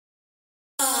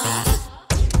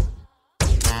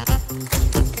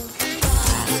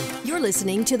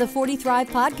listening to the 40 Thrive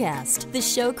Podcast, the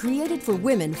show created for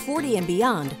women 40 and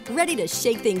beyond, ready to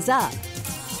shake things up.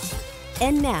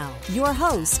 And now, your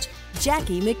host,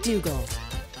 Jackie McDougall.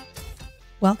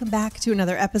 Welcome back to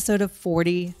another episode of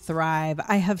 40 Thrive.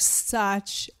 I have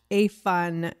such a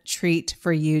fun treat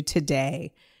for you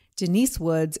today. Denise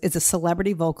Woods is a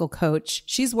celebrity vocal coach.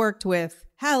 She's worked with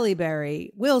Halle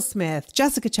Berry, Will Smith,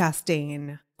 Jessica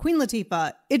Chastain, Queen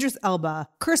Latifah, Idris Elba,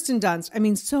 Kirsten Dunst. I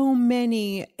mean, so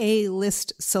many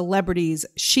A-list celebrities.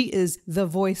 She is the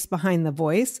voice behind the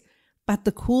voice. But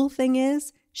the cool thing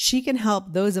is, she can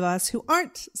help those of us who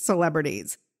aren't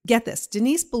celebrities. Get this,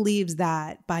 Denise believes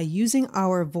that by using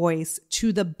our voice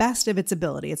to the best of its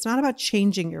ability, it's not about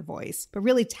changing your voice, but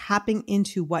really tapping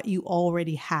into what you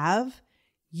already have,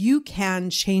 you can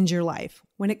change your life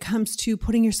when it comes to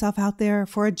putting yourself out there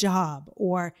for a job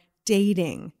or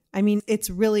dating. I mean, it's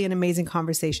really an amazing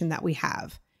conversation that we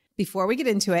have. Before we get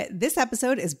into it, this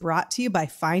episode is brought to you by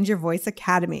Find Your Voice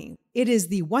Academy. It is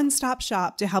the one-stop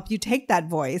shop to help you take that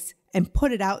voice and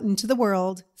put it out into the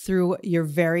world through your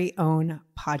very own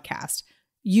podcast.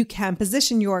 You can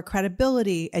position your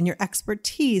credibility and your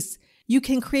expertise. You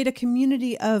can create a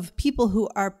community of people who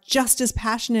are just as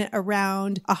passionate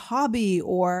around a hobby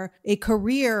or a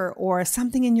career or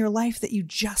something in your life that you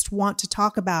just want to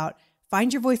talk about.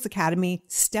 Find Your Voice Academy,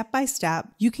 step by step.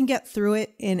 You can get through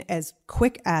it in as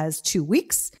quick as 2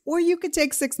 weeks, or you could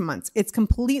take 6 months. It's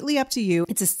completely up to you.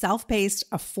 It's a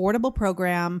self-paced, affordable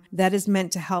program that is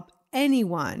meant to help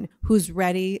anyone who's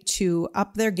ready to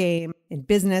up their game in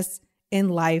business, in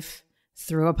life,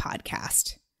 through a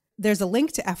podcast. There's a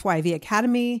link to FYV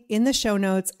Academy in the show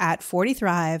notes at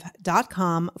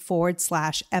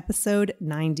 40thrive.com/episode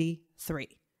 93.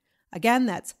 Again,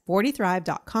 that's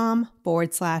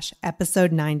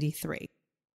 40thrive.com/episode 93.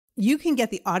 You can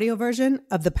get the audio version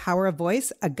of The Power of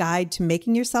Voice, a guide to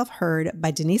making yourself heard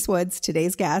by Denise Woods,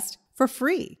 today's guest, for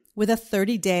free with a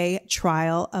 30-day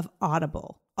trial of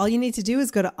Audible. All you need to do is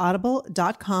go to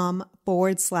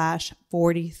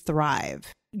audible.com/40thrive.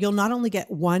 You'll not only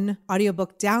get one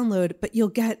audiobook download, but you'll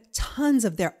get tons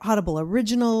of their Audible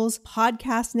originals,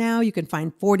 podcasts now. You can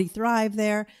find 40 Thrive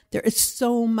there. There is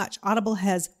so much. Audible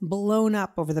has blown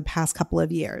up over the past couple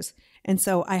of years. And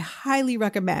so I highly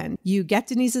recommend you get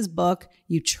Denise's book,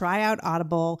 you try out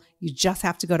Audible. You just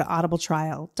have to go to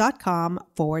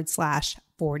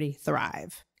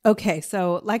audibletrial.com/40thrive. Okay,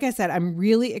 so like I said, I'm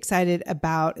really excited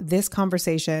about this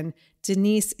conversation.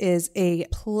 Denise is a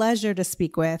pleasure to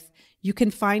speak with. You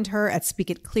can find her at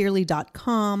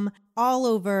speakitclearly.com, all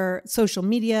over social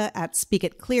media at Speak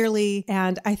It Clearly,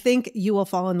 and I think you will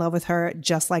fall in love with her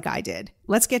just like I did.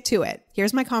 Let's get to it.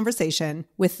 Here's my conversation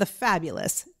with the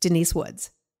fabulous Denise Woods.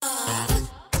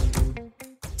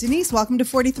 Denise, welcome to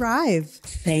 40 Thrive.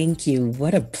 Thank you.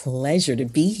 What a pleasure to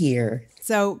be here.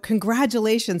 So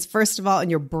congratulations, first of all,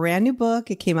 on your brand new book.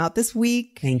 It came out this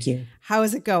week. Thank you. How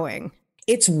is it going?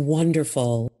 It's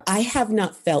wonderful. I have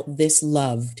not felt this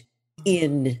loved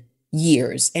in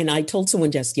years. And I told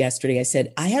someone just yesterday, I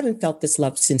said, I haven't felt this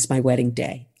loved since my wedding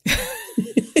day.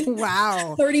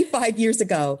 Wow. 35 years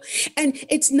ago. And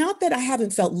it's not that I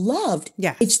haven't felt loved.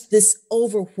 Yeah. It's this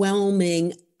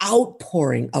overwhelming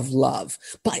outpouring of love,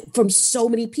 but from so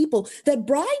many people that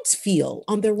brides feel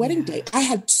on their wedding day. I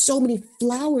had so many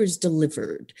flowers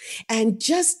delivered and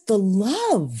just the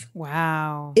love.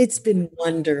 Wow. It's been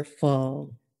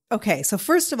wonderful. Okay, so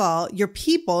first of all, your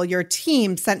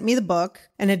team sent me the book,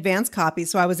 an advanced copy,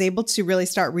 so I was able to really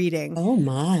start reading. Oh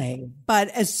my. But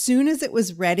as soon as it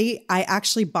was ready, I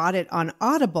actually bought it on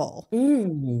Audible.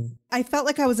 I felt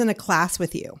like I was in a class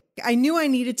with you. I knew I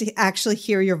needed to actually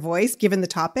hear your voice given the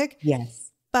topic.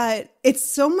 Yes. But it's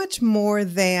so much more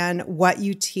than what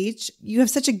you teach. You have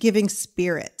such a giving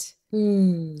spirit.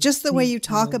 Just the way you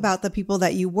talk about the people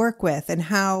that you work with and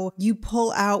how you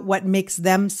pull out what makes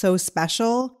them so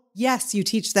special. Yes, you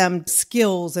teach them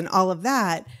skills and all of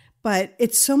that, but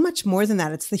it's so much more than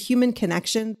that. It's the human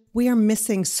connection we are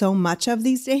missing so much of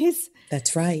these days.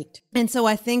 That's right. And so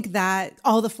I think that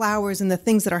all the flowers and the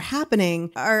things that are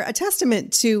happening are a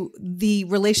testament to the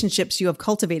relationships you have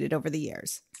cultivated over the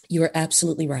years. You're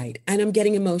absolutely right. And I'm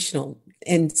getting emotional.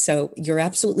 And so you're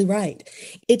absolutely right.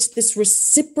 It's this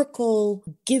reciprocal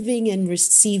giving and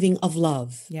receiving of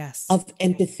love, yes, of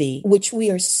empathy, which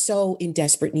we are so in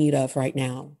desperate need of right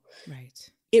now. Right.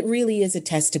 It really is a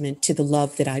testament to the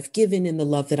love that I've given and the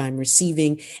love that I'm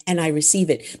receiving, and I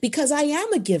receive it because I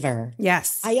am a giver.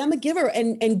 Yes. I am a giver,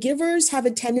 and givers have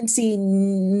a tendency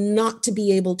not to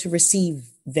be able to receive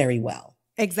very well.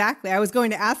 Exactly. I was going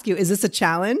to ask you, is this a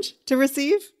challenge to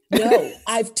receive? No,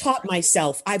 I've taught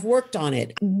myself. I've worked on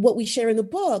it. What we share in the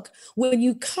book, when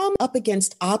you come up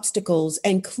against obstacles,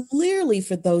 and clearly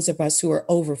for those of us who are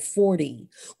over 40,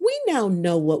 we now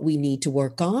know what we need to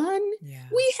work on. Yeah.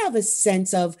 We have a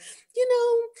sense of,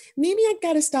 maybe I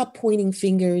got to stop pointing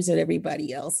fingers at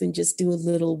everybody else and just do a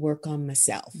little work on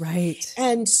myself. Right.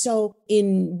 And so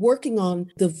in working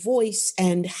on the voice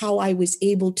and how I was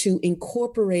able to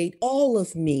incorporate all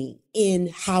of me in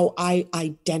how I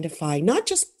identify, not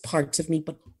just parts of me,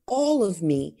 but all of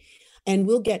me. And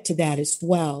we'll get to that as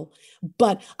well.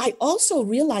 But I also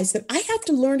realized that I have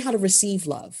to learn how to receive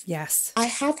love. Yes. I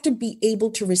have to be able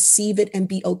to receive it and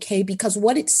be okay, because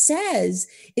what it says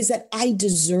is that I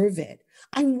deserve it.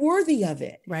 I'm worthy of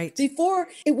it. Right. Before,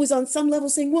 it was on some level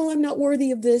saying, well, I'm not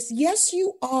worthy of this. Yes,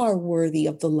 you are worthy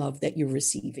of the love that you're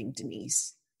receiving,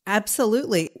 Denise.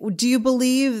 Absolutely. Do you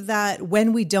believe that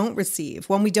when we don't receive,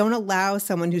 when we don't allow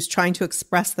someone who's trying to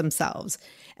express themselves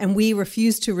and we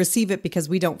refuse to receive it because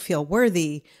we don't feel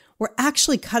worthy, we're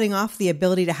actually cutting off the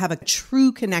ability to have a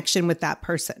true connection with that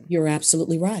person? You're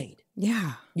absolutely right.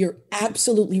 Yeah. You're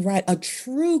absolutely right. A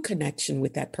true connection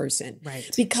with that person. Right.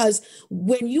 Because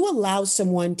when you allow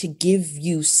someone to give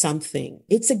you something,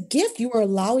 it's a gift. You are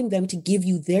allowing them to give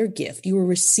you their gift. You are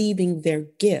receiving their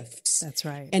gifts. That's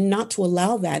right. And not to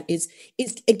allow that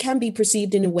it can be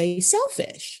perceived in a way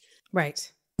selfish.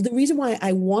 Right. The reason why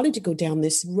I wanted to go down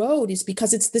this road is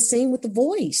because it's the same with the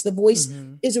voice. The voice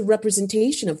is a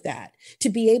representation of that. To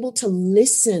be able to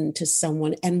listen to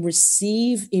someone and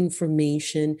receive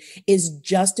information is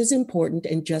just as important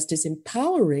and just as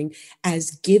empowering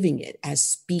as giving it, as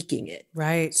speaking it.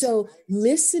 Right. So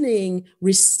listening,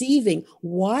 receiving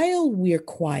while we're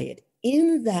quiet,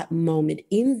 in that moment,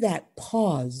 in that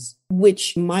pause,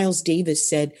 which Miles Davis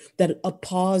said that a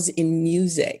pause in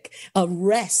music, a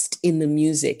rest in the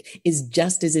music is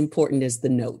just as important as the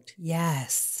note.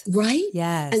 Yes. Right?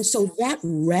 Yes. And so that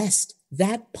rest,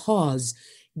 that pause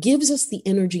gives us the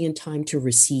energy and time to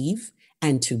receive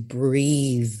and to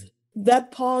breathe.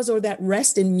 That pause or that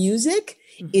rest in music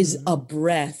is a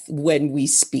breath when we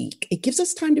speak. It gives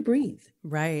us time to breathe.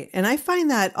 Right. And I find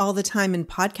that all the time in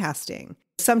podcasting.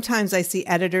 Sometimes I see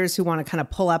editors who want to kind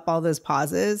of pull up all those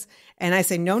pauses. And I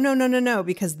say, no,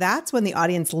 because that's when the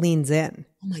audience leans in.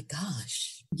 Oh my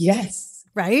gosh. Yes.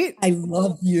 Right? I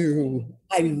love you.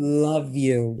 I love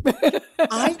you.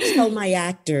 I tell my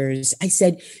actors, I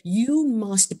said, you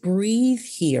must breathe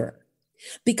here.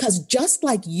 Because just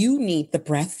like you need the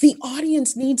breath, the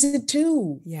audience needs it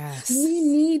too. Yes. We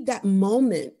need that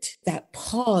moment, that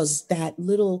pause, that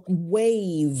little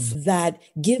wave that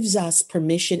gives us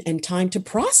permission and time to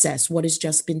process what has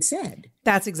just been said.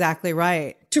 That's exactly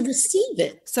right. To receive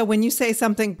it. So when you say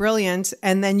something brilliant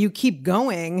and then you keep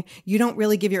going, you don't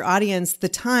really give your audience the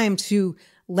time to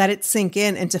let it sink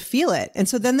in and to feel it. And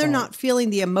so then they're not feeling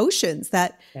the emotions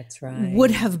that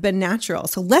would have been natural.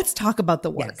 So let's talk about the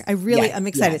work. Yes. I'm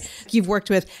excited. Yes. You've worked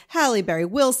with Halle Berry,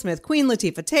 Will Smith, Queen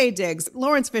Latifah, Taye Diggs,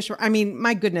 Laurence Fishburne. I mean,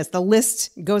 my goodness, the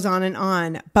list goes on and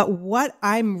on. But what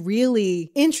I'm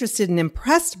really interested and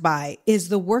impressed by is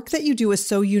the work that you do is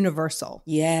so universal.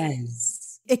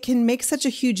 Yes. It can make such a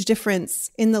huge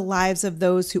difference in the lives of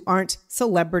those who aren't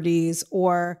celebrities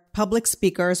or public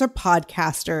speakers or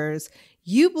podcasters.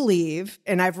 You believe,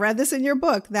 and I've read this in your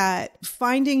book, that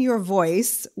finding your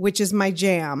voice, which is my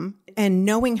jam, and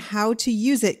knowing how to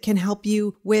use it can help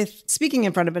you with speaking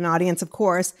in front of an audience, of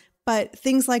course, but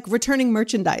things like returning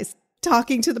merchandise,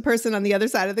 talking to the person on the other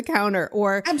side of the counter,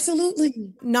 or absolutely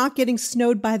not getting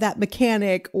snowed by that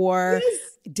mechanic, or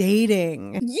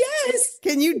dating. Yes.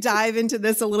 Can you dive into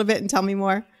this a little bit and tell me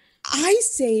more? I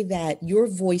say that your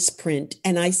voice print,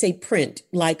 and I say print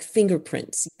like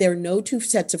fingerprints. There are no two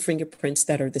sets of fingerprints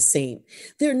that are the same.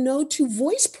 There are no two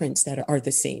voice prints that are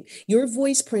the same. Your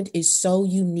voice print is so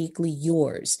uniquely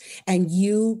yours, and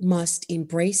you must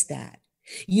embrace that.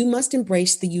 You must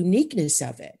embrace the uniqueness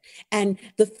of it and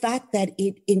the fact that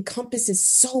it encompasses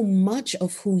so much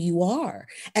of who you are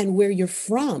and where you're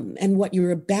from and what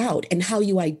you're about and how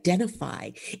you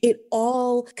identify. It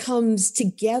all comes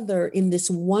together in this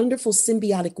wonderful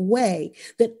symbiotic way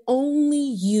that only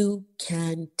you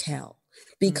can tell.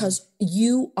 Because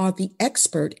you are the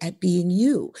expert at being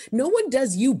you. No one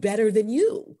does you better than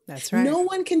you. That's right. No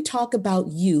one can talk about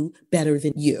you better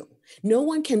than you. No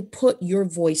one can put your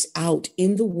voice out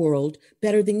in the world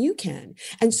better than you can.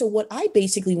 And so what I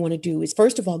basically want to do is,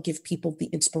 first of all, give people the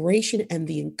inspiration and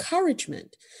the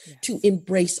encouragement to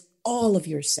embrace all of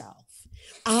yourself.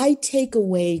 I take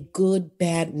away good,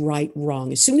 bad, right,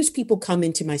 wrong. As soon as people come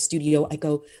into my studio, I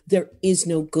go, there is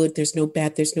no good, there's no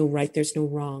bad, there's no right, there's no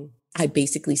wrong. I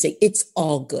basically say, it's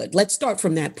all good. Let's start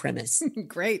from that premise.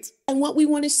 Great. And what we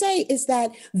want to say is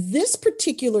that this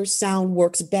particular sound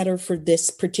works better for this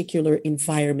particular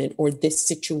environment or this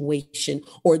situation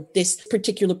or this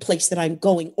particular place that I'm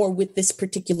going or with this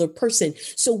particular person.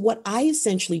 So what I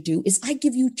essentially do is I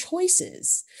give you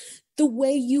choices. The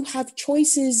way you have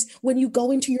choices when you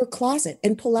go into your closet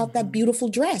and pull out that beautiful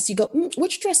dress. You go,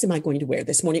 which dress am I going to wear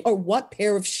this morning? Or what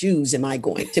pair of shoes am I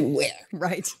going to wear?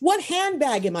 Right. What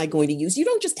handbag am I going to use? You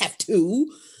don't just have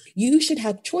two. You should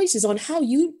have choices on how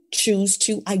you choose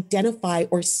to identify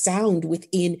or sound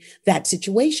within that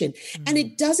situation. And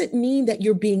it doesn't mean that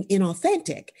you're being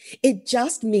inauthentic. It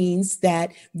just means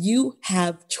that you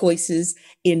have choices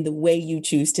in the way you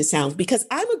choose to sound. Because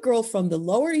I'm a girl from the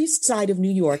Lower East Side of New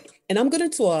York, and I'm going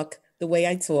to talk the way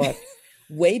I talk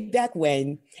way back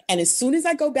when. And as soon as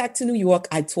I go back to New York,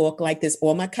 I talk like this.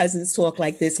 All my cousins talk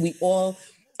like this.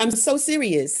 I'm so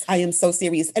serious. I am so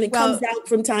serious. And it comes out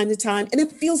from time to time and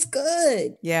it feels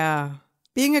good. Yeah.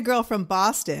 Being a girl from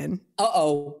Boston.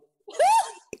 Uh-oh.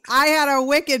 I had a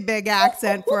wicked big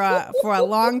accent for a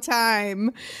long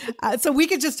time. So we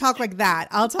could just talk like that.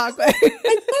 I'll talk. I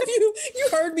love you. You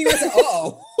heard me. I said,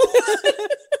 uh-oh.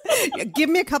 Give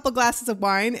me a couple glasses of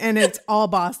wine and it's all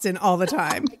Boston all the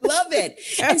time. Love it.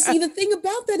 And see, the thing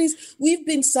about that is we've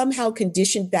been somehow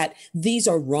conditioned that these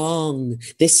are wrong.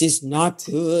 This is not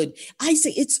good. I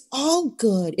say it's all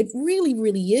good. It really,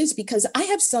 really is, because I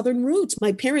have Southern roots.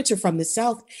 My parents are from the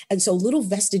South. And so little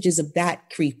vestiges of that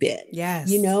creep in.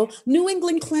 Yes. You know, New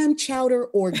England clam chowder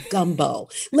or gumbo.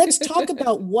 Let's talk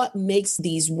about what makes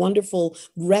these wonderful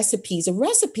recipes a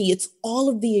recipe. It's all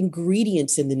of the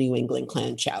ingredients in the New England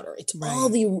clam chowder. It's all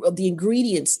the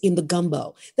ingredients in the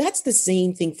gumbo. That's the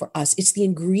same thing for us. It's the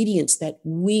ingredients that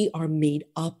we are made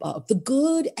up of, the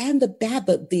good and the bad,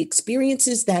 but the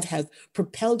experiences that have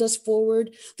propelled us forward,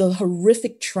 the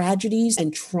horrific tragedies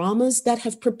and traumas that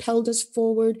have propelled us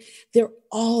forward. They're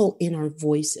all in our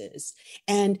voices,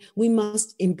 and we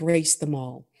must embrace them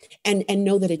all and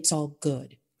know that it's all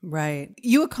good. Right.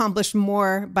 You accomplished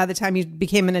more by the time you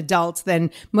became an adult than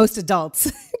most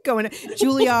adults going to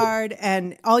Juilliard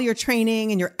and all your training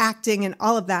and your acting and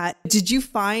all of that. Did you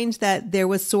find that there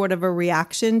was sort of a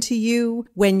reaction to you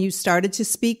when you started to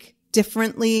speak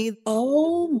differently?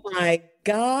 Oh my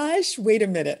gosh. Wait a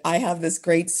minute. I have this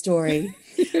great story.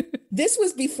 This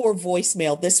was before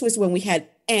voicemail. This was when we had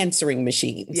answering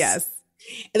machines. Yes.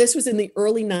 And this was in the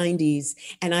early 90s.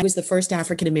 And I was the first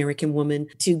African-American woman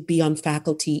to be on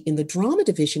faculty in the drama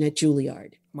division at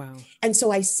Juilliard. Wow. And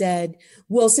so I said,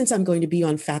 well, since I'm going to be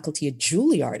on faculty at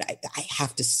Juilliard, I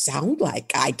have to sound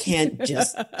like I can't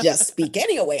just speak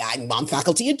anyway. I'm on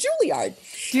faculty at Juilliard.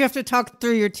 Do you have to talk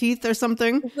through your teeth or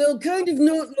something? Well, kind of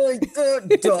not like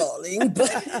that, darling.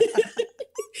 But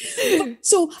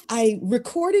so I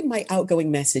recorded my outgoing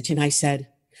message and I said,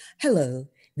 hello,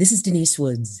 this is Denise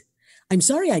Woods. I'm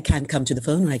sorry I can't come to the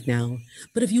phone right now,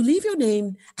 but if you leave your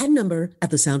name and number at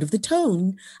the sound of the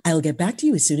tone, I'll get back to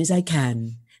you as soon as I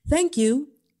can. Thank you.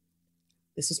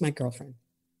 This is my girlfriend.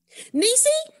 Niecy,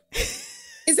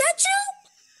 is that you?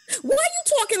 Why are you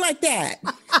talking like that?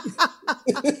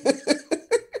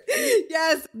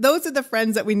 Yes, those are the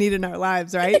friends that we need in our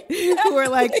lives, right? Who are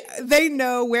like, they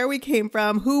know where we came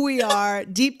from, who we are,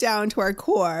 deep down to our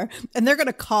core, and they're going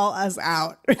to call us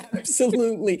out.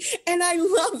 Absolutely. And I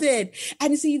love it.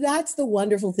 And see, that's the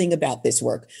wonderful thing about this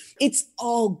work. It's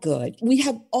all good. We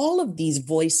have all of these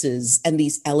voices and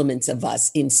these elements of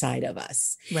us inside of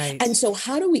us. Right. And so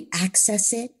how do we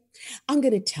access it? I'm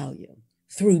going to tell you,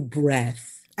 through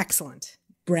breath. Excellent.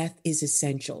 Breath is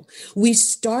essential. We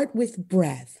start with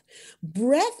breath.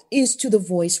 Breath is to the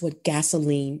voice what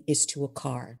gasoline is to a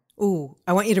car. Ooh,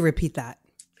 I want you to repeat that.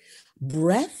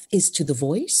 Breath is to the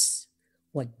voice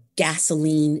what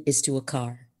gasoline is to a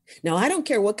car. Now, I don't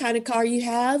care what kind of car you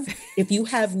have. If you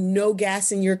have no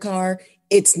gas in your car,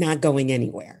 it's not going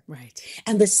anywhere. Right.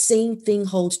 And the same thing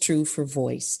holds true for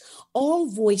voice. All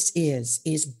voice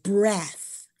is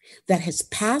breath that has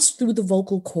passed through the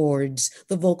vocal cords,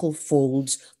 the vocal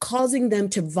folds, causing them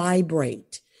to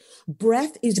vibrate.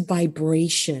 Breath is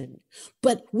vibration,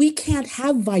 but we can't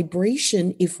have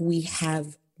vibration if we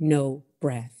have no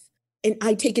breath. And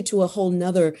I take it to a whole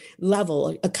nother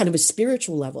level, a kind of a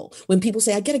spiritual level. When people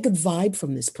say, I get a good vibe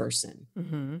from this person,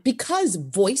 because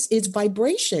voice is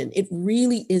vibration. It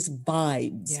really is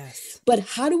vibes. Yes. But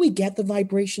how do we get the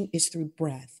vibration is through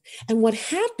breath. And what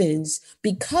happens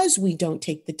because we don't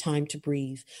take the time to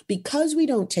breathe, because we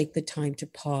don't take the time to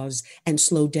pause and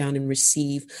slow down and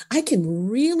receive, I can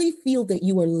really feel that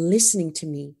you are listening to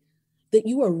me that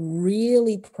you are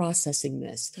really processing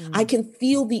this. I can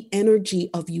feel the energy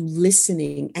of you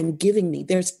listening and giving me.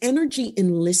 There's energy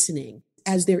in listening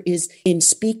as there is in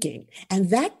speaking. And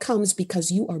that comes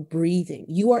because you are breathing,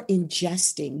 you are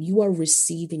ingesting, you are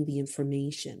receiving the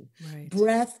information. Right.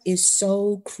 Breath is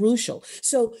so crucial.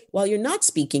 So while you're not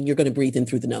speaking, you're going to breathe in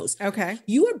through the nose. Okay.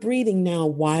 You are breathing now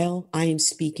while I am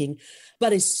speaking.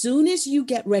 But as soon as you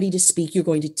get ready to speak, you're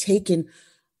going to take in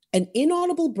an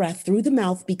inaudible breath through the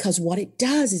mouth, because what it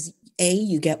does is, A,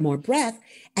 you get more breath,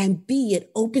 and B,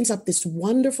 it opens up this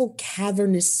wonderful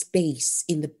cavernous space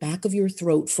in the back of your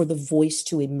throat for the voice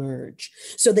to emerge,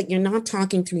 so that you're not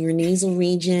talking through your nasal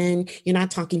region. You're not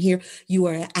talking here. You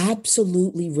are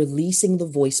absolutely releasing the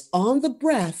voice on the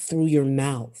breath through your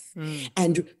mouth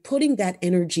and putting that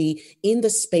energy in the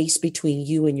space between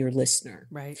you and your listener.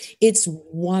 Right. It's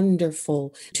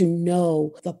wonderful to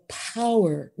know the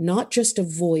power, not just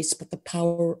of voice, but the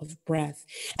power of breath.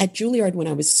 At Juilliard, when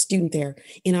I was a student there,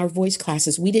 in our voice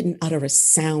classes, we didn't utter a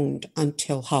sound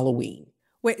until Halloween.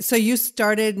 Wait, so you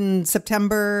started in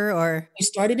September or? We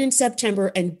started in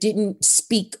September and didn't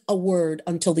speak a word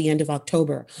until the end of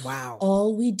October. Wow.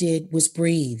 All we did was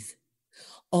breathe.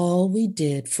 All we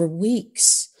did for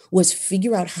weeks was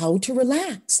figure out how to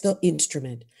relax the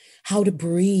instrument, how to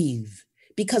breathe,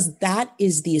 because that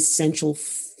is the essential,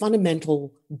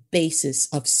 fundamental basis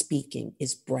of speaking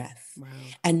is breath. Wow.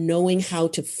 And knowing how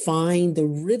to find the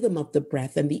rhythm of the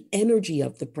breath and the energy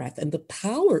of the breath and the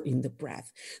power in the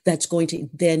breath that's going to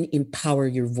then empower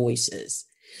your voices.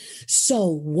 So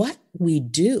what we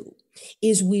do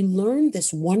is we learn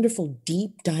this wonderful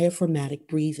deep diaphragmatic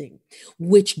breathing,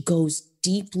 which goes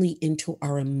deeply into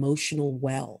our emotional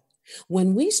well.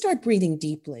 When we start breathing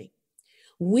deeply,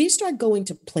 we start going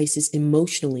to places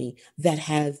emotionally that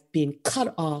have been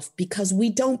cut off because we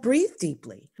don't breathe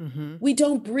deeply. Mm-hmm. We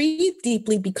don't breathe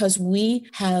deeply because we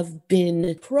have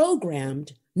been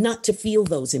programmed not to feel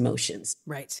those emotions,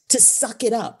 right? To suck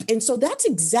it up. And so that's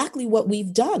exactly what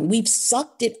we've done. We've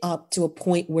sucked it up to a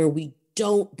point where we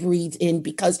don't breathe in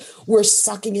because we're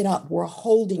sucking it up. We're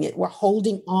holding it. We're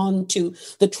holding on to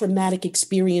the traumatic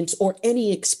experience or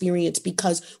any experience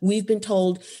because we've been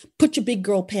told, put your big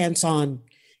girl pants on.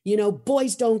 You know,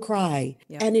 boys don't cry.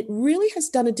 Yep. And it really has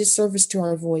done a disservice to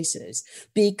our voices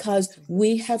because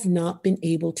we have not been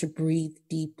able to breathe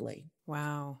deeply.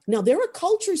 Wow. Now, there are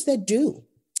cultures that do.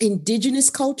 Indigenous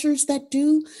cultures that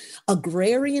do,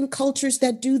 agrarian cultures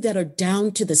that do, that are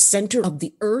down to the center of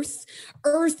the earth,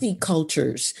 earthy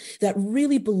cultures that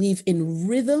really believe in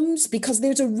rhythms because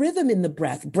there's a rhythm in the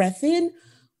breath. Breath in,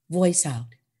 voice out.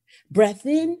 Breath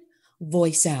in,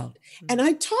 voice out. And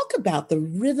I talk about the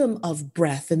rhythm of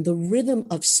breath and the rhythm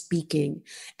of speaking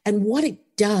and what it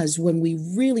does when we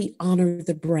really honor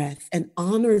the breath and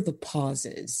honor the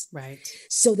pauses. Right.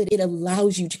 So that it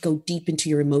allows you to go deep into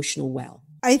your emotional well.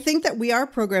 I think that we are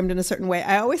programmed in a certain way.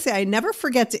 I always say I never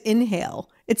forget to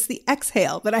inhale. It's the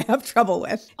exhale that I have trouble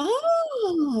with.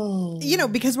 Oh. You know,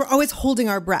 because we're always holding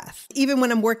our breath. Even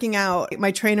when I'm working out, my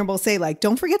trainer will say like,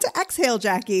 don't forget to exhale,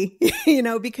 Jackie, you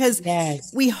know, because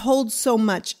we hold so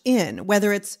much in,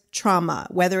 whether it's trauma,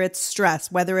 whether it's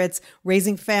stress, whether it's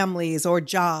raising families or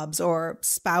jobs or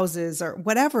spouses or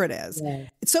whatever it is. Yes.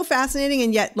 It's so fascinating.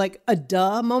 And yet like a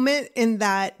duh moment in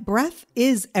that breath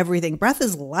is everything. Breath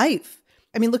is life.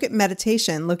 I mean, look at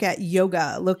meditation, look at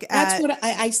yoga, That's what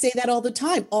I say that all the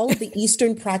time. All of the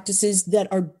Eastern practices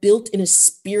that are built in a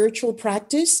spiritual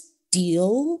practice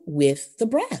deal with the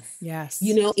breath. Yes.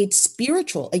 You know, it's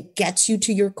spiritual. It gets you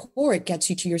to your core. It gets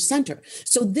you to your center.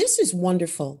 So this is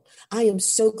wonderful. I am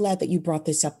so glad that you brought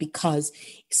this up because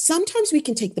sometimes we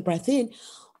can take the breath in,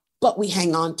 but we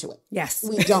hang on to it. Yes.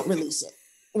 We don't release it.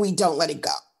 We don't let it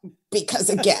go because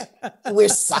again, we're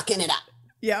sucking it up.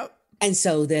 Yep. And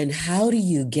so then how do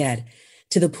you get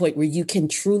to the point where you can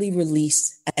truly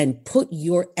release and put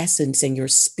your essence and your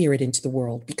spirit into the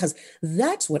world? Because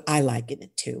that's what I liken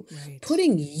it to. Right.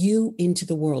 Putting you into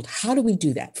the world. How do we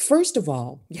do that? First of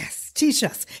all. Yes. Teach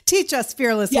us,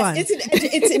 fearless one.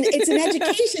 It's an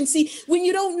education. See, when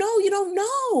you don't know, you don't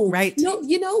know. Right. No,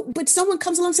 you know, but someone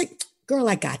comes along and says, girl,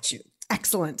 I got you.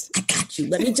 Excellent. I got you.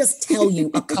 Let me just tell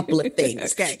you a couple of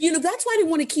things. Okay. You know, that's why I didn't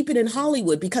want to keep it in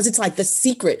Hollywood because it's like the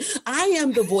secret. I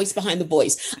am the voice behind the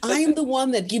voice. I am the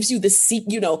one that gives you the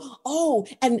secret, you know,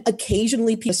 and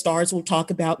occasionally stars will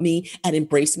talk about me and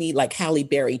embrace me like Halle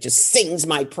Berry just sings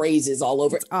my praises all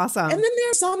over. That's awesome. And then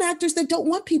there are some actors that don't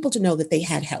want people to know that they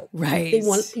had help. Right. They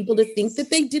want people to think that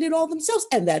they did it all themselves.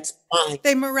 And that's fine.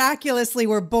 They miraculously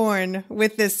were born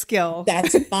with this skill.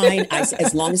 That's fine.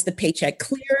 As long as the paycheck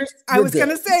clears. I was going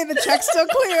to say the check still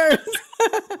clears.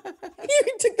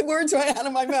 You took the words right out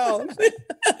of my mouth.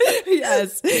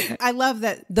 Yes. I love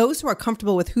that those who are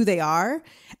comfortable with who they are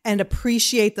and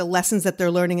appreciate the lessons that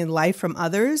they're learning in life from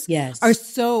others are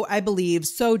so, I believe,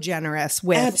 so generous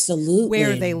with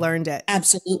where they learned it.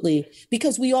 Absolutely.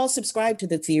 Because we all subscribe to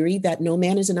the theory that no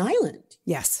man is an island.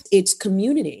 Yes. It's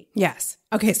community. Yes.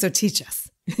 Okay. So teach us.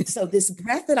 So this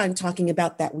breath that I'm talking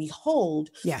about that we hold,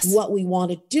 what we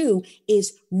want to do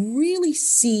is really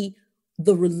see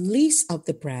the release of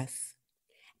the breath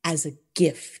as a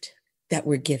gift that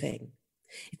we're giving.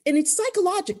 And it's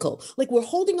psychological. Like we're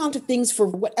holding on to things for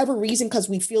whatever reason, because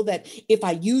we feel that if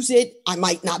I use it, I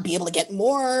might not be able to get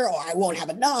more or I won't have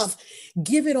enough.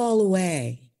 Give it all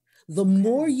away. The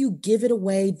more you give it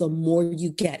away, the more you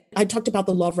get. I talked about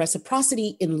the law of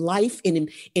reciprocity in life, in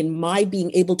my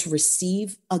being able to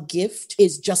receive a gift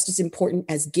is just as important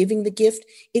as giving the gift.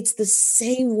 It's the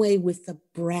same way with the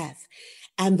breath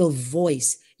and the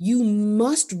voice. You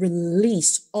must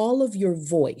release all of your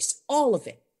voice, all of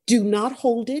it. Do not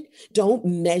hold it. Don't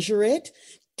measure it.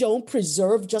 Don't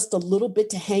preserve just a little bit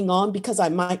to hang on because I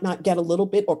might not get a little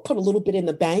bit or put a little bit in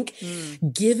the bank.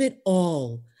 Give it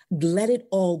all. Let it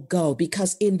all go,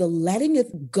 because in the letting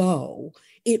it go,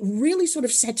 it really sort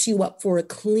of sets you up for a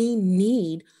clean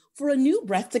need for a new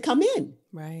breath to come in.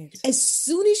 Right. As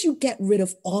soon as you get rid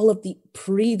of all of the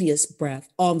previous breath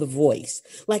on the voice,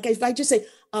 like if I just say,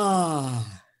 I'm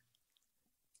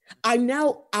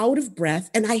now out of breath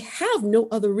and I have no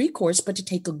other recourse but to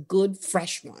take a good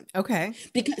fresh one. Okay.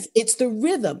 Because it's the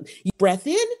rhythm. You breath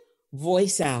in,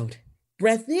 voice out.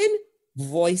 Breath in,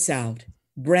 voice out.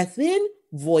 Breath in,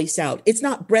 voice out. It's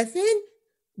not breath in,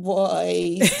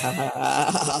 voice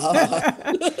out.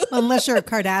 Unless you're a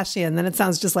Kardashian, then it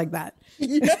sounds just like that.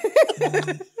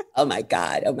 Oh my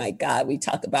God. Oh my God. We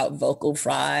talk about vocal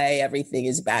fry. Everything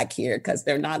is back here because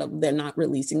they're not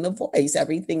releasing the voice.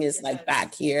 Everything is like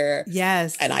back here.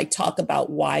 Yes. And I talk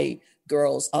about why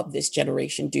girls of this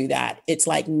generation do that. It's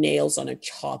like nails on a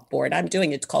chalkboard.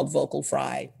 It's called vocal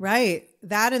fry. Right.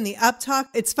 That and the uptalk.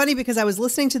 It's funny because I was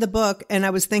listening to the book and I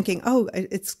was thinking, oh,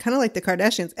 it's kind of like the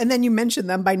Kardashians. And then you mentioned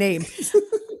them by name.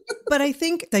 But I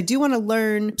think I do want to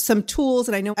learn some tools.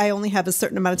 And I know I only have a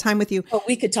certain amount of time with you. Oh,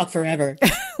 we could talk forever.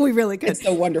 We really could. It's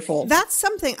so wonderful. That's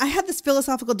something. I had this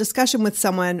philosophical discussion with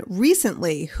someone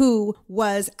recently who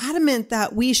was adamant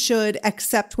that we should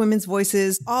accept women's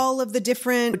voices, all of the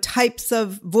different types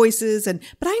of voices.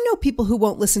 But I know people who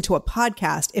won't listen to a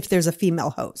podcast if there's a female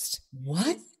host.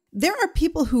 What? There are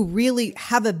people who really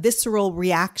have a visceral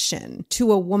reaction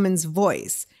to a woman's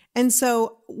voice. And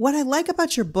so what I like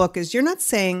about your book is you're not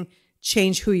saying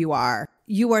change who you are.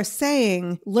 You are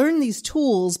saying learn these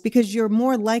tools because you're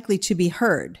more likely to be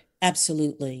heard.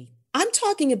 Absolutely. I'm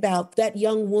talking about that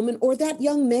young woman or that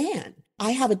young man.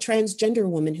 I have a transgender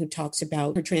woman who talks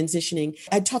about her transitioning.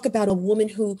 I talk about a woman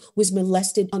who was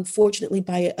molested, unfortunately,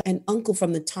 by an uncle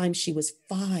from the time she was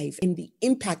 5 and the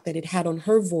impact that it had on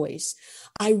her voice.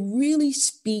 I really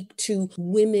speak to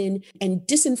women and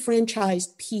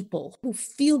disenfranchised people who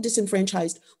feel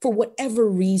disenfranchised for whatever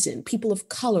reason, people of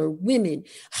color, women,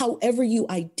 however you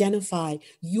identify,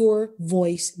 your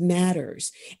voice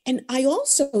matters. And I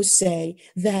also say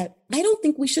that I don't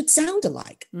think we should sound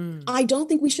alike. I don't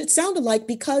think we should sound alike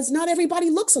because not everybody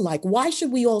looks alike. Why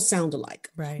should we all sound alike?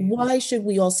 Right. Why should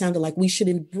we all sound alike? We should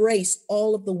embrace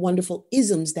all of the wonderful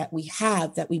isms that we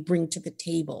have, that we bring to the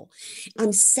table.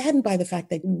 I'm saddened by the fact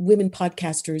that women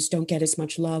podcasters don't get as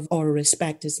much love or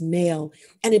respect as male.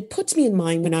 And it puts me in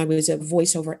mind when I was a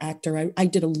voiceover actor. I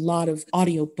did a lot of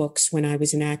audiobooks when I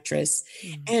was an actress.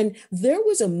 And there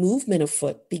was a movement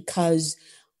afoot because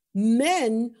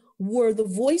men were the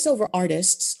voiceover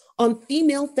artists on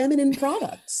female feminine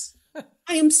products.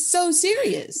 I am so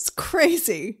serious. It's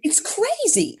crazy. It's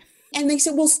crazy. And they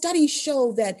said, well, studies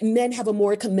show that men have a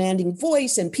more commanding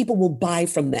voice and people will buy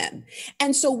from them.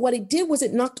 And so what it did was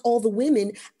it knocked all the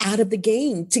women out of the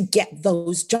game to get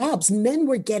those jobs. Men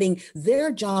were getting their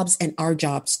jobs and our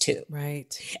jobs too.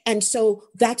 Right. And so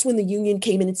that's when the union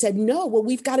came in and said, no, well,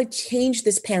 we've got to change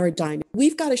this paradigm.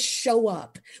 We've got to show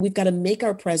up. We've got to make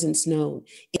our presence known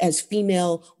as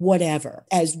female, whatever,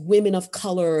 as women of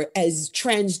color, as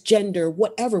transgender,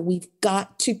 whatever. We've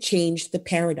got to change the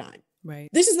paradigm. Right.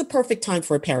 This is the perfect time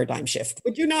for a paradigm shift.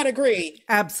 Would you not agree?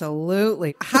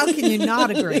 Absolutely. How can you not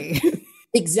agree?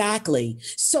 Exactly.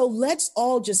 So let's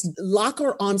all just lock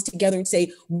our arms together and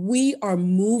say, we are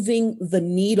moving the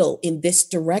needle in this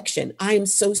direction. I am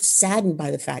so saddened by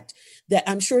the fact that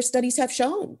I'm sure studies have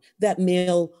shown that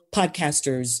male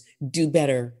podcasters do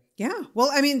better Yeah. Well,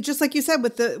 I mean, just like you said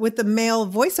with the male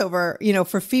voiceover,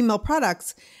 for female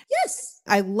products. Yes.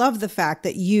 I love the fact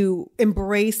that you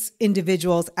embrace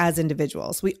individuals as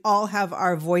individuals. We all have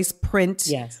our voice print.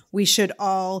 Yes. We should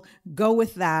all go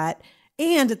with that.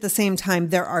 And at the same time,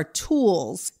 there are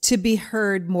tools to be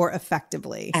heard more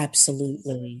effectively.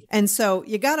 Absolutely. And so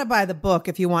you got to buy the book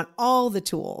if you want all the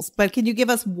tools. But can you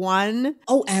give us one?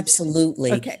 Oh,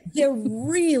 absolutely. Okay. They're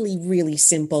really, really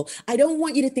simple. I don't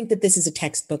want you to think that this is a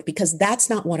textbook because that's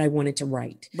not what I wanted to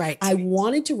write. Right. I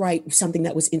wanted to write something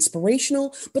that was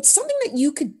inspirational, but something that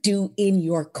you could do in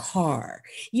your car.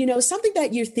 Something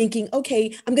that you're thinking,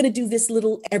 okay, I'm going to do this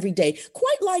little every day.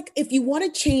 Quite like if you want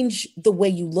to change the way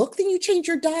you look, then you change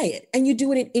your diet and you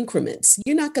do it in increments.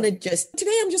 You're not going to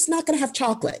today I'm just not going to have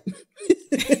chocolate.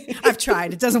 I've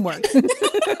tried. It doesn't work. And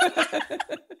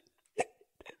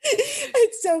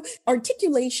so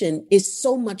articulation is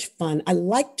so much fun. I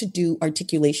like to do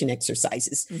articulation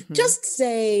exercises. Mm-hmm. Just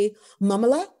say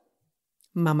mamala,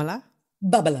 mamala,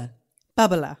 babala,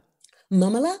 babala,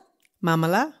 mamala,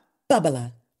 mamala,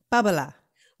 babala, babala,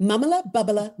 mamala,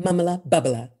 babala, mamala,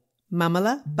 babala.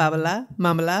 Mamala, babala,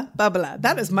 mamala, babala.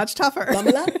 That is much tougher.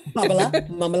 Mamala, babala,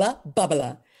 mamala,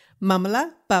 babala.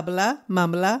 Mamala, babala,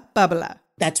 mamala, babala.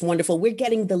 That's wonderful. We're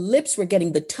getting the lips, we're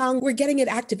getting the tongue, we're getting it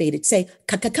activated. Say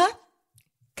kakaka,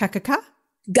 kakaka,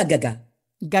 gagaga,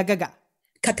 gagaga,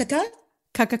 kakaka,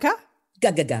 kakaka,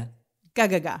 gagaga,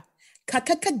 gagaga,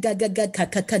 kakaka, gagaga,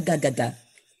 kakaka, gagaga.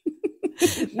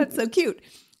 That's so cute.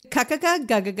 Kakaka,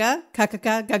 gagaga,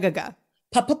 kakaka, gagaga.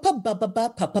 Papapa,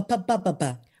 bababa, papapa,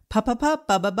 bababa. Pa-pa-pa,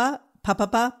 ba-ba-ba,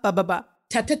 pa-pa-pa, ba-ba-ba.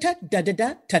 Ta-ta-ta,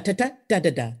 da-da-da, ta-ta-ta,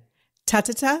 da-da-da.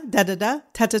 Ta-ta-ta, da-da-da,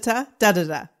 ta-ta-ta,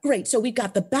 da-da-da. Great. So we've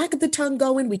got the back of the tongue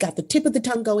going, we got the tip of the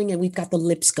tongue going, and we've got the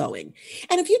lips going.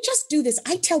 And if you just do this,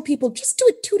 I tell people, just do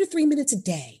it 2 to 3 minutes a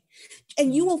day.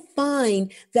 And you will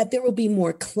find that there will be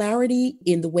more clarity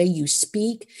in the way you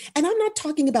speak. And I'm not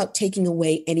talking about taking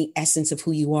away any essence of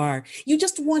who you are. You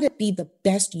just want to be the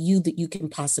best you that you can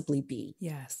possibly be.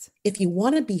 Yes. If you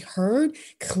want to be heard,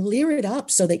 clear it up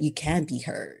so that you can be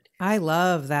heard. I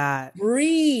love that.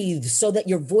 Breathe so that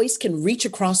your voice can reach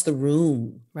across the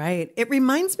room. Right. It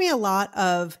reminds me a lot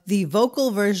of the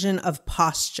vocal version of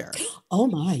posture. Oh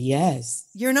my, yes.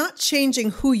 You're not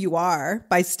changing who you are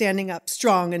by standing up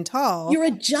strong and tall. You're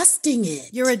adjusting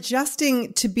it. You're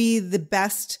adjusting to be the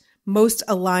best, most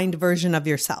aligned version of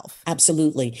yourself.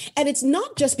 Absolutely. And it's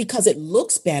not just because it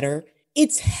looks better.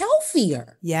 It's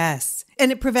healthier. Yes.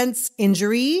 And it prevents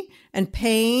injury and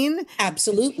pain.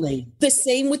 Absolutely. The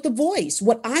same with the voice.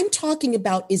 What I'm talking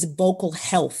about is vocal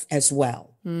health as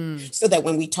well. So that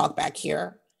when we talk back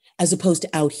here, as opposed to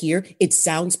out here, it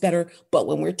sounds better. But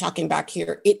when we're talking back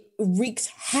here, it wreaks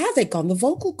havoc on the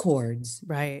vocal cords.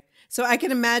 Right. So I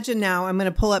can imagine now I'm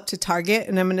going to pull up to Target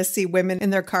and I'm going to see women in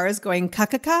their cars going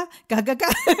ka-ka-ka, ga-ga-ga.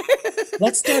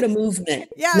 Let's start a movement.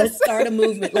 Yes. Let's start a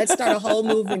movement. Let's start a whole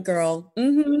movement, girl.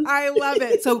 Mm-hmm. I love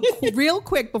it. So real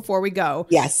quick before we go.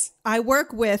 Yes. I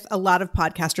work with a lot of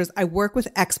podcasters. I work with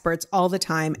experts all the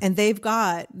time, and they've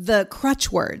got the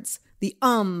crutch words, the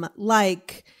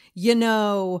like,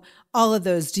 all of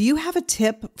those. Do you have a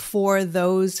tip for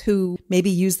those who maybe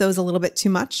use those a little bit too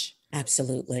much?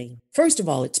 Absolutely. First of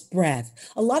all, it's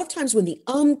breath. A lot of times when the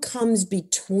comes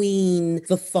between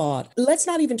the thought, let's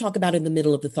not even talk about in the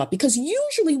middle of the thought, because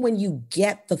usually when you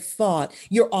get the thought,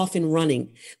 you're off and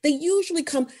running. They usually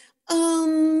come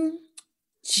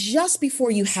just before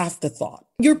you have the thought.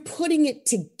 You're putting it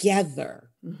together.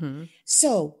 Mm-hmm.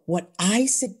 So what I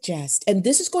suggest, and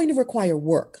this is going to require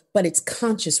work, but it's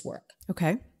conscious work.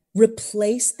 Okay.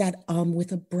 Replace that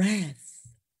with a breath.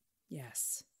 Yes.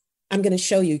 I'm going to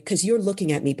show you because you're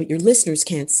looking at me, but your listeners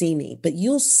can't see me, but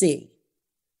you'll see.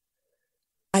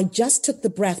 I just took the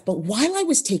breath, but while I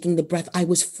was taking the breath, I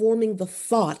was forming the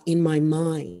thought in my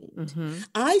mind. Mm-hmm.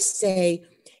 I say,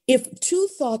 if 2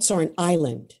 thoughts are an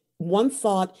island, one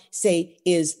thought, say,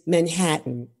 is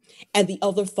Manhattan, and the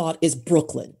other thought is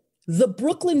Brooklyn. The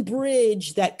Brooklyn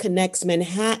Bridge that connects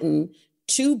Manhattan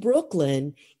to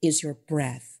Brooklyn is your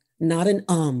breath. Not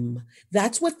an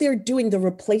That's what they're doing. They're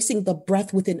replacing the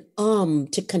breath with an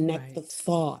to connect the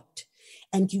thought.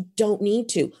 And you don't need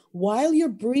to. While you're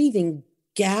breathing,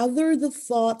 gather the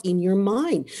thought in your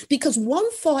mind, because one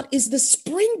thought is the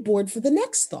springboard for the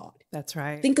next thought. That's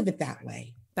right. Think of it that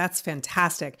way. That's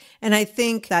fantastic. And I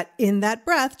think that in that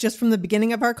breath, just from the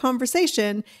beginning of our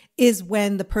conversation, is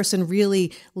when the person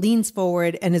really leans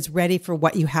forward and is ready for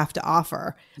what you have to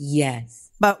offer. Yes.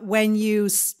 But when you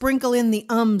sprinkle in the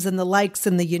ums and the likes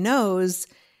and the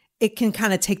it can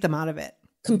kind of take them out of it.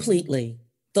 Completely.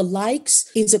 The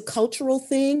likes is a cultural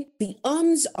thing. The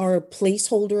ums are a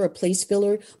placeholder, a place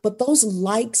filler, but those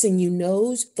likes and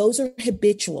those are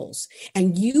habituals.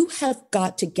 And you have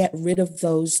got to get rid of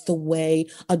those the way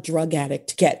a drug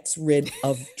addict gets rid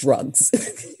of drugs.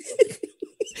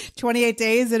 28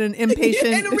 days in an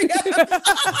inpatient...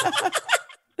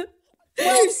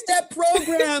 12-step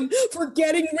program for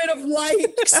getting rid of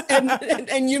likes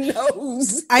and your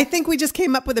nose. I think we just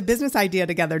came up with a business idea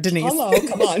together, Denise. Hello,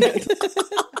 come on.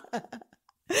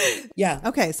 Yeah.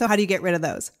 Okay, so how do you get rid of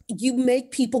those? You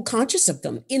make people conscious of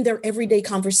them in their everyday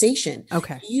conversation.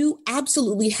 Okay. You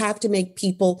absolutely have to make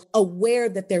people aware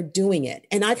that they're doing it.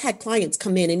 And I've had clients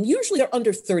come in, and usually they're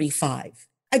under 35.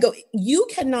 I go, you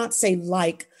cannot say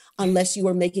like unless you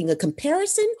are making a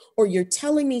comparison or you're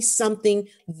telling me something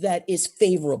that is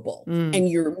favorable and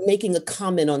you're making a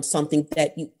comment on something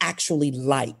that you actually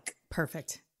like.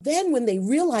 Perfect. Then when they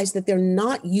realize that they're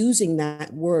not using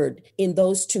that word in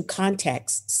those two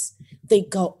contexts, they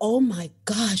go, oh my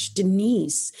gosh,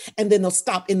 Denise. And then they'll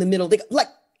stop in the middle. They go, like,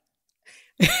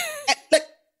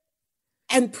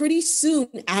 and pretty soon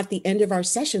at the end of our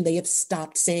session, they have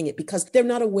stopped saying it because they're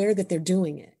not aware that they're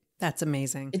doing it. That's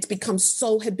amazing. It's become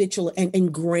so habitual and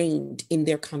ingrained in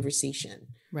their conversation.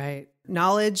 Right.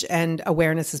 Knowledge and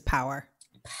awareness is power.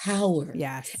 Power.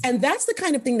 Yes. And that's the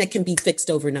kind of thing that can be fixed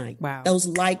overnight. Wow. Those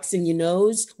likes in your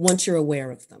nose, once you're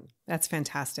aware of them. That's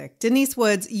fantastic. Denise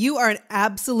Woods, you are an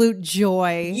absolute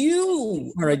joy.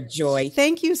 You are a joy.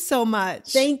 Thank you so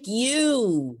much. Thank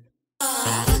you.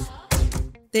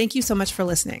 Thank you so much for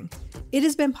listening. It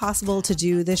has been possible to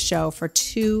do this show for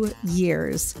 2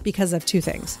 years because of two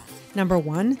things. Number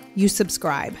one, you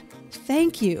subscribe.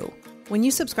 Thank you. When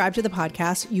you subscribe to the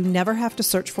podcast, you never have to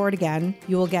search for it again.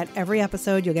 You will get every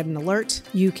episode. You'll get an alert.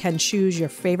 You can choose your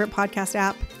favorite podcast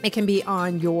app. It can be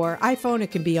on your iPhone.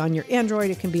 It can be on your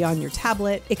Android. It can be on your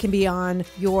tablet. It can be on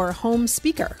your home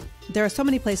speaker. There are so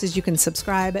many places you can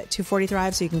subscribe to 40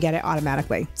 Thrive so you can get it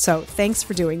automatically. So thanks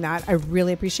for doing that. I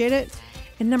really appreciate it.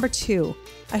 And number two,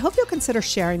 I hope you'll consider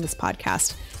sharing this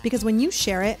podcast because when you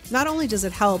share it, not only does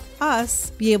it help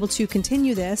us be able to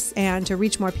continue this and to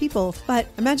reach more people, but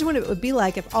imagine what it would be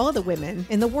like if all of the women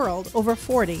in the world over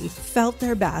 40 felt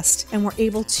their best and were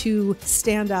able to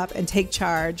stand up and take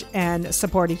charge and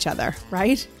support each other,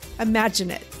 right? Imagine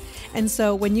it. And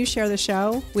so when you share the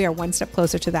show, we are one step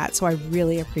closer to that. So I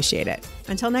really appreciate it.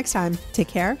 Until next time, take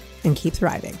care and keep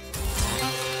thriving.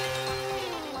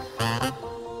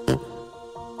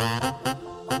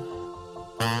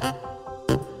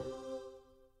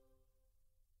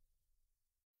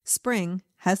 Spring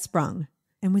has sprung,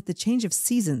 and with the change of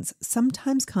seasons,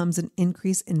 sometimes comes an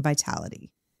increase in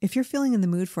vitality. If you're feeling in the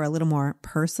mood for a little more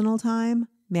personal time,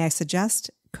 may I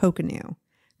suggest Coconut.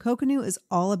 Coconut is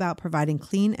all about providing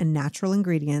clean and natural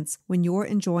ingredients when you're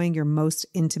enjoying your most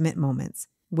intimate moments,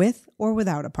 with or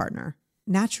without a partner.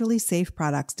 Naturally safe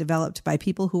products developed by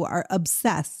people who are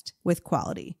obsessed with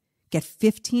quality. Get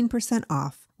 15%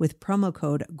 off with promo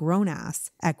code GROWNASS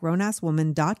at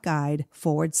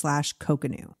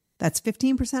grownasswoman.guide/coconut. That's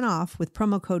 15% off with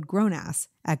promo code GROWNASS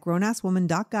at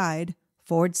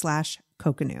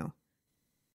grownasswoman.guide/coconut.